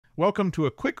Welcome to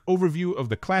a quick overview of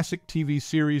the classic TV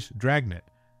series Dragnet.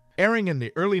 Airing in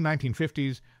the early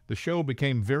 1950s, the show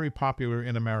became very popular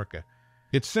in America.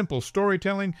 Its simple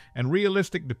storytelling and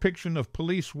realistic depiction of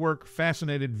police work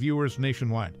fascinated viewers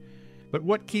nationwide. But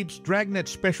what keeps Dragnet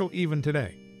special even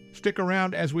today? Stick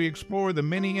around as we explore the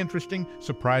many interesting,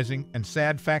 surprising, and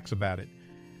sad facts about it.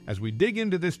 As we dig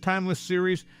into this timeless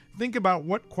series, think about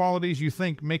what qualities you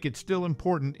think make it still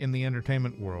important in the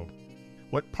entertainment world.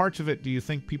 What parts of it do you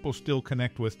think people still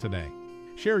connect with today?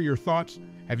 Share your thoughts.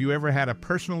 Have you ever had a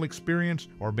personal experience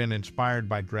or been inspired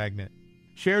by Dragnet?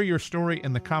 Share your story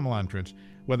in the comment entrance.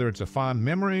 Whether it's a fond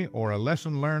memory or a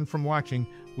lesson learned from watching,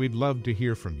 we'd love to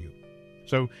hear from you.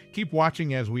 So keep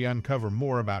watching as we uncover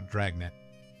more about Dragnet.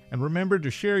 And remember to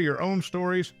share your own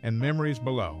stories and memories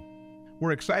below.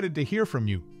 We're excited to hear from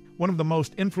you. One of the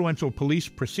most influential police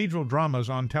procedural dramas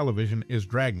on television is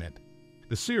Dragnet.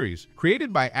 The series,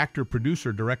 created by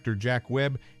actor-producer-director Jack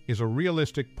Webb, is a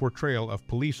realistic portrayal of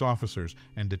police officers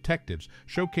and detectives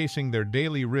showcasing their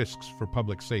daily risks for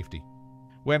public safety.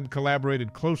 Webb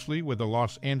collaborated closely with the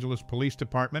Los Angeles Police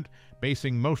Department,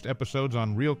 basing most episodes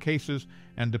on real cases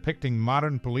and depicting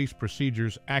modern police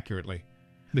procedures accurately.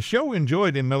 The show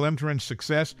enjoyed immense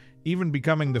success, even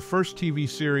becoming the first TV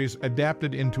series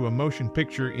adapted into a motion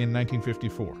picture in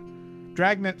 1954.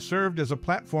 Dragnet served as a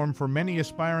platform for many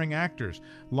aspiring actors,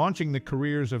 launching the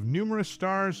careers of numerous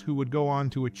stars who would go on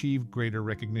to achieve greater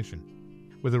recognition.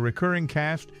 With a recurring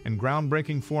cast and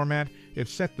groundbreaking format, it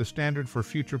set the standard for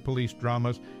future police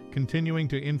dramas, continuing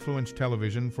to influence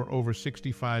television for over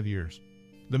 65 years.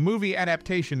 The movie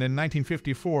adaptation in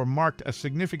 1954 marked a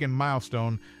significant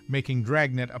milestone, making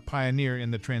Dragnet a pioneer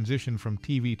in the transition from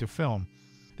TV to film.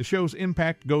 The show's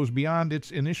impact goes beyond its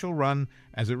initial run,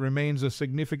 as it remains a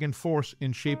significant force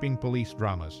in shaping police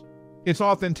dramas. Its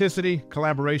authenticity,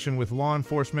 collaboration with law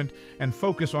enforcement, and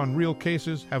focus on real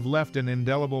cases have left an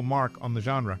indelible mark on the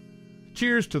genre.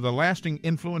 Cheers to the lasting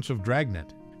influence of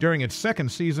Dragnet. During its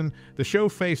second season, the show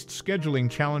faced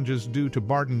scheduling challenges due to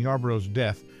Barton Yarborough's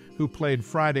death, who played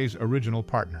Friday's original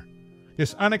partner.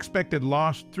 This unexpected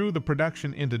loss threw the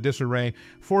production into disarray,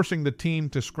 forcing the team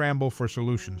to scramble for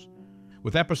solutions.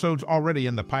 With episodes already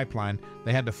in the pipeline,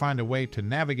 they had to find a way to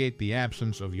navigate the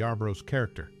absence of Yarborough's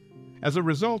character. As a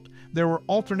result, there were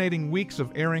alternating weeks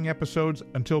of airing episodes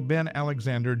until Ben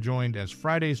Alexander joined as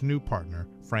Friday's new partner,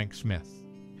 Frank Smith.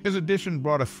 His addition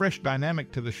brought a fresh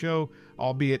dynamic to the show,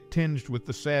 albeit tinged with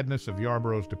the sadness of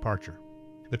Yarborough's departure.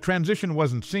 The transition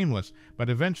wasn't seamless,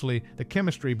 but eventually the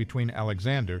chemistry between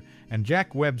Alexander and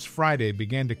Jack Webb's Friday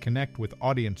began to connect with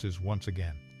audiences once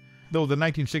again. Though the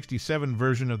 1967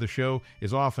 version of the show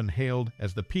is often hailed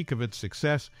as the peak of its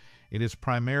success, it is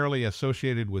primarily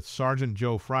associated with Sergeant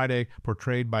Joe Friday,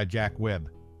 portrayed by Jack Webb.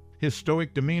 His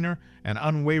stoic demeanor and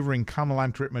unwavering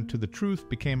cameraman treatment to the truth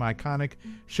became iconic,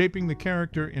 shaping the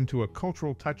character into a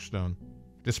cultural touchstone.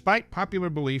 Despite popular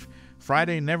belief,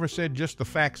 Friday never said "just the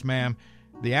facts, ma'am."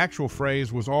 The actual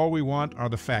phrase was "all we want are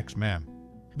the facts, ma'am."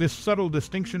 This subtle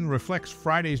distinction reflects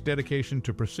Friday's dedication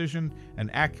to precision and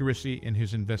accuracy in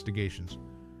his investigations.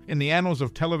 In the annals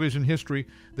of television history,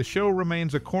 the show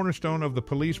remains a cornerstone of the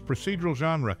police procedural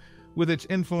genre, with its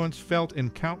influence felt in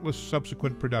countless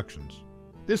subsequent productions.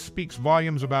 This speaks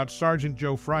volumes about Sergeant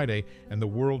Joe Friday and the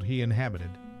world he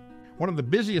inhabited. One of the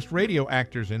busiest radio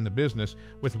actors in the business,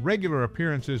 with regular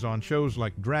appearances on shows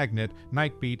like Dragnet,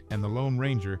 Nightbeat, and The Lone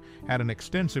Ranger, had an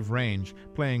extensive range,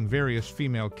 playing various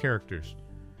female characters.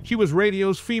 She was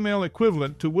radio's female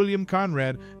equivalent to William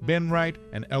Conrad, Ben Wright,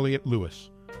 and Elliott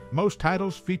Lewis. Most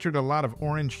titles featured a lot of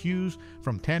orange hues,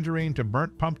 from tangerine to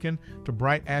burnt pumpkin to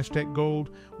bright Aztec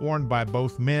gold, worn by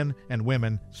both men and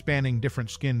women, spanning different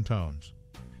skin tones.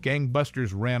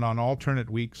 Gangbusters ran on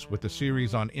alternate weeks, with the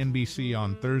series on NBC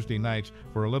on Thursday nights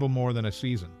for a little more than a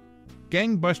season.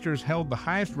 Gangbusters held the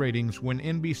highest ratings when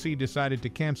NBC decided to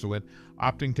cancel it,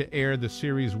 opting to air the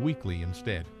series weekly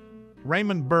instead.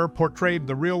 Raymond Burr portrayed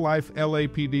the real-life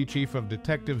LAPD chief of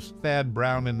detectives Thad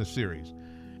Brown in the series.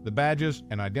 The badges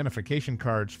and identification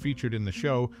cards featured in the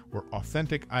show were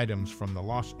authentic items from the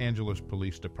Los Angeles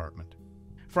Police Department.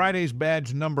 Friday's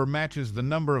badge number matches the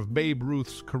number of Babe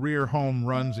Ruth's career home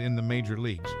runs in the major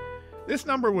leagues. This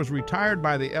number was retired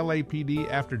by the LAPD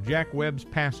after Jack Webb's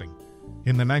passing.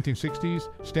 In the 1960s,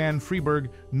 Stan Freberg,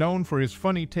 known for his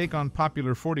funny take on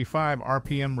popular 45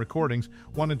 RPM recordings,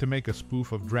 wanted to make a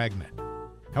spoof of Dragnet.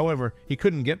 However, he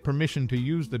couldn't get permission to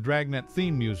use the Dragnet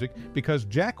theme music because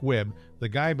Jack Webb, the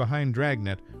guy behind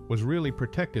Dragnet, was really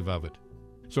protective of it.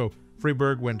 So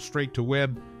Freberg went straight to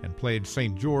Webb and played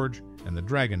St. George and the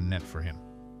Dragnet for him.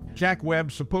 Jack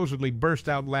Webb supposedly burst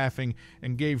out laughing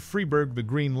and gave Freberg the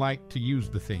green light to use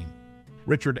the theme.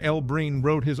 Richard L. Breen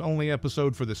wrote his only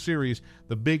episode for the series,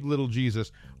 The Big Little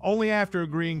Jesus, only after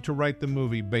agreeing to write the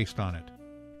movie based on it.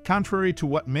 Contrary to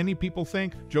what many people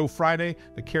think, Joe Friday,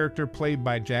 the character played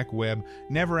by Jack Webb,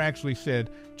 never actually said,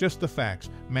 "Just the facts,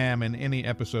 ma'am," in any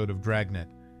episode of Dragnet.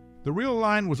 The real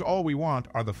line was, "All we want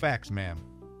are the facts, ma'am."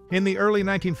 In the early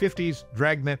 1950s,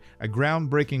 Dragnet, a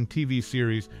groundbreaking TV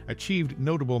series, achieved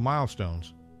notable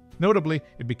milestones. Notably,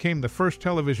 it became the first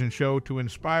television show to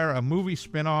inspire a movie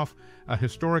spin-off, a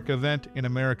historic event in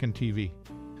American TV.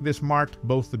 This marked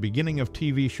both the beginning of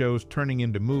TV shows turning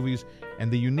into movies and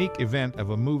the unique event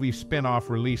of a movie spin-off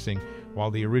releasing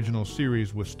while the original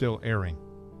series was still airing.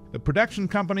 The production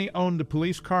company owned the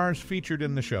police cars featured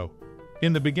in the show.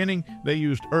 In the beginning, they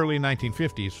used early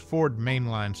 1950s Ford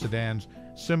mainline sedans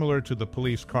similar to the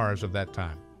police cars of that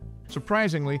time.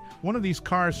 Surprisingly, one of these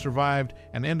cars survived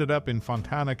and ended up in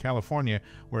Fontana, California,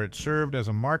 where it served as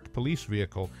a marked police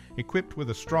vehicle equipped with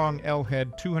a strong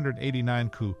L-head 289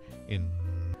 coupe in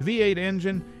V8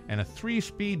 engine and a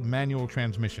 3-speed manual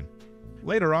transmission.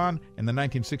 Later on, in the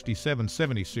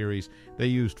 1967-70 series, they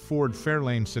used Ford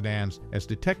Fairlane sedans as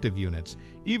detective units,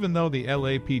 even though the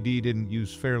LAPD didn't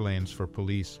use Fairlanes for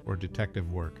police or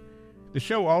detective work. The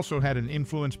show also had an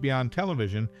influence beyond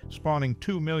television, spawning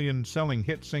 2 million selling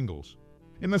hit singles.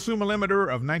 In the sublimeter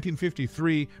of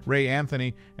 1953, Ray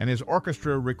Anthony and his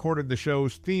orchestra recorded the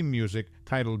show's theme music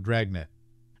titled Dragnet.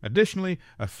 Additionally,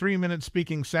 a 3-minute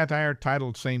speaking satire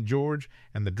titled St. George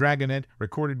and the Dragnet,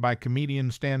 recorded by comedian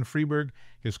Stan Freberg,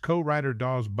 his co-writer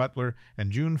Dawes Butler,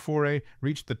 and June Foray,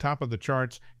 reached the top of the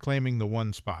charts, claiming the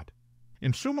 1 spot.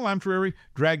 In summa lumtrare,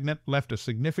 Dragnet left a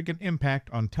significant impact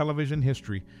on television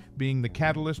history, being the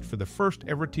catalyst for the first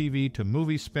ever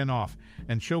TV-to-movie spin-off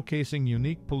and showcasing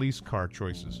unique police car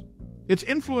choices. Its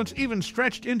influence even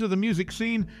stretched into the music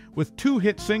scene, with 2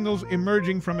 hit singles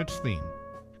emerging from its theme.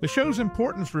 The show's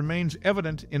importance remains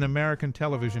evident in American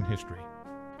television history.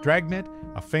 Dragnet,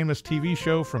 a famous TV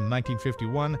show from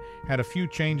 1951, had a few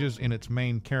changes in its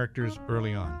main characters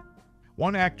early on.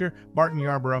 One actor, Barton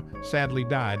Yarborough, sadly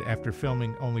died after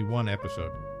filming only 1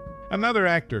 episode. Another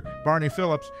actor, Barney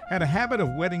Phillips, had a habit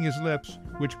of wetting his lips,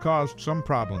 which caused some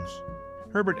problems.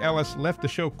 Herbert Ellis left the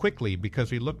show quickly because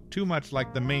he looked too much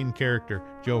like the main character,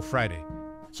 Joe Friday.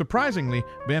 Surprisingly,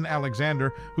 Ben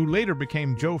Alexander, who later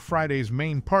became Joe Friday's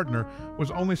main partner,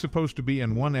 was only supposed to be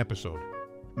in 1 episode.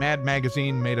 Mad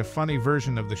Magazine made a funny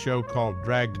version of the show called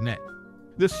Dragnet.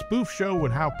 This spoof show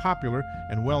showed how popular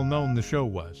and well-known the show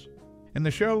was. In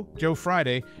the show, Joe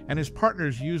Friday and his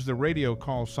partners used the radio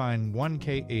call sign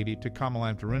 1K80 to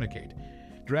communicate.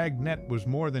 Dragnet was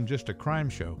more than just a crime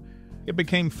show. It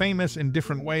became famous in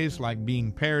different ways, like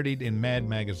being parodied in Mad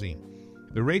Magazine.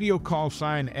 The radio call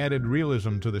sign added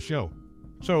realism to the show.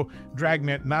 So,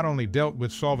 Dragnet not only dealt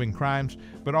with solving crimes,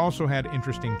 but also had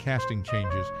interesting casting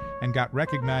changes and got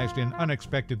recognized in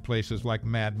unexpected places like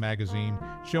Mad Magazine,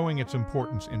 showing its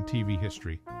importance in TV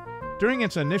history. During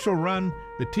its initial run,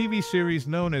 the TV series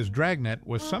known as Dragnet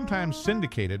was sometimes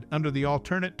syndicated under the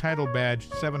alternate title badge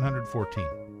 714.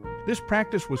 This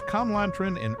practice was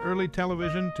commonplace in early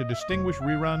television to distinguish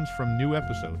reruns from new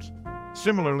episodes.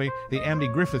 Similarly, The Andy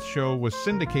Griffith Show was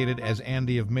syndicated as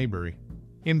Andy of Maybury.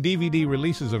 In DVD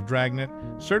releases of Dragnet,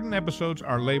 certain episodes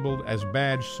are labeled as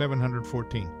Badge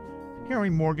 714. Harry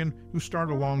Morgan, who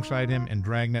starred alongside him in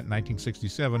Dragnet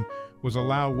 1967, was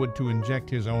allowed to inject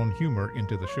his own humor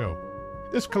into the show.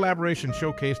 This collaboration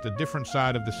showcased a different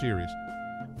side of the series.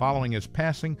 Following his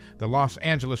passing, the Los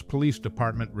Angeles Police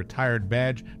Department retired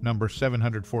badge number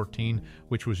 714,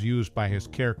 which was used by his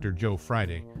character Joe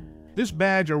Friday. This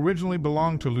badge originally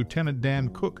belonged to Lieutenant Dan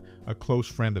Cook, a close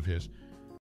friend of his.